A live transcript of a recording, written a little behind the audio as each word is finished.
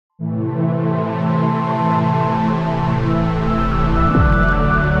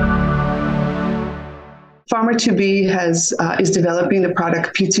Pharma2B is developing the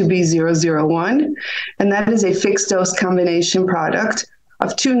product P2B001, and that is a fixed-dose combination product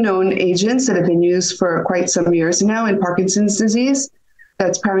of two known agents that have been used for quite some years now in Parkinson's disease.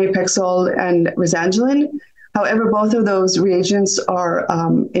 That's Pramipexole and Rasagiline. However, both of those reagents are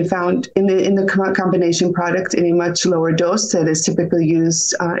found in the combination product in a much lower dose that is typically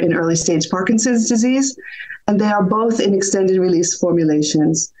used in early stage Parkinson's disease, and they are both in extended release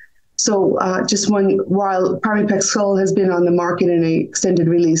formulations. So while Pramipexole has been on the market in an extended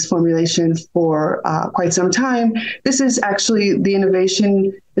release formulation for quite some time, this is actually, the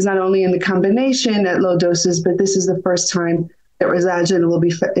innovation is not only in the combination at low doses, but this is the first time that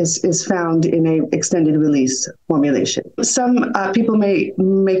Rasagiline is found in an extended release formulation. Some people may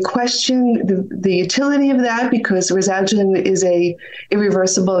question the utility of that because Rasagiline is a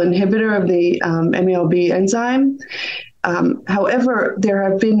irreversible inhibitor of the MAO-B enzyme. However, there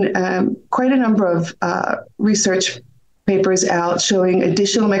have been quite a number of research papers out showing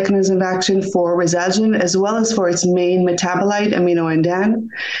additional mechanism of action for Rasagiline as well as for its main metabolite, aminoNDAN.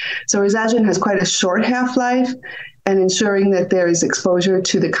 So Rasagiline has quite a short half-life, and ensuring that there is exposure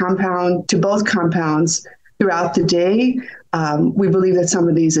to both compounds throughout the day. We believe that some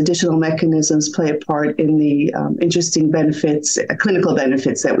of these additional mechanisms play a part in the interesting benefits, clinical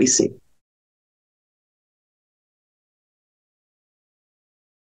benefits that we see.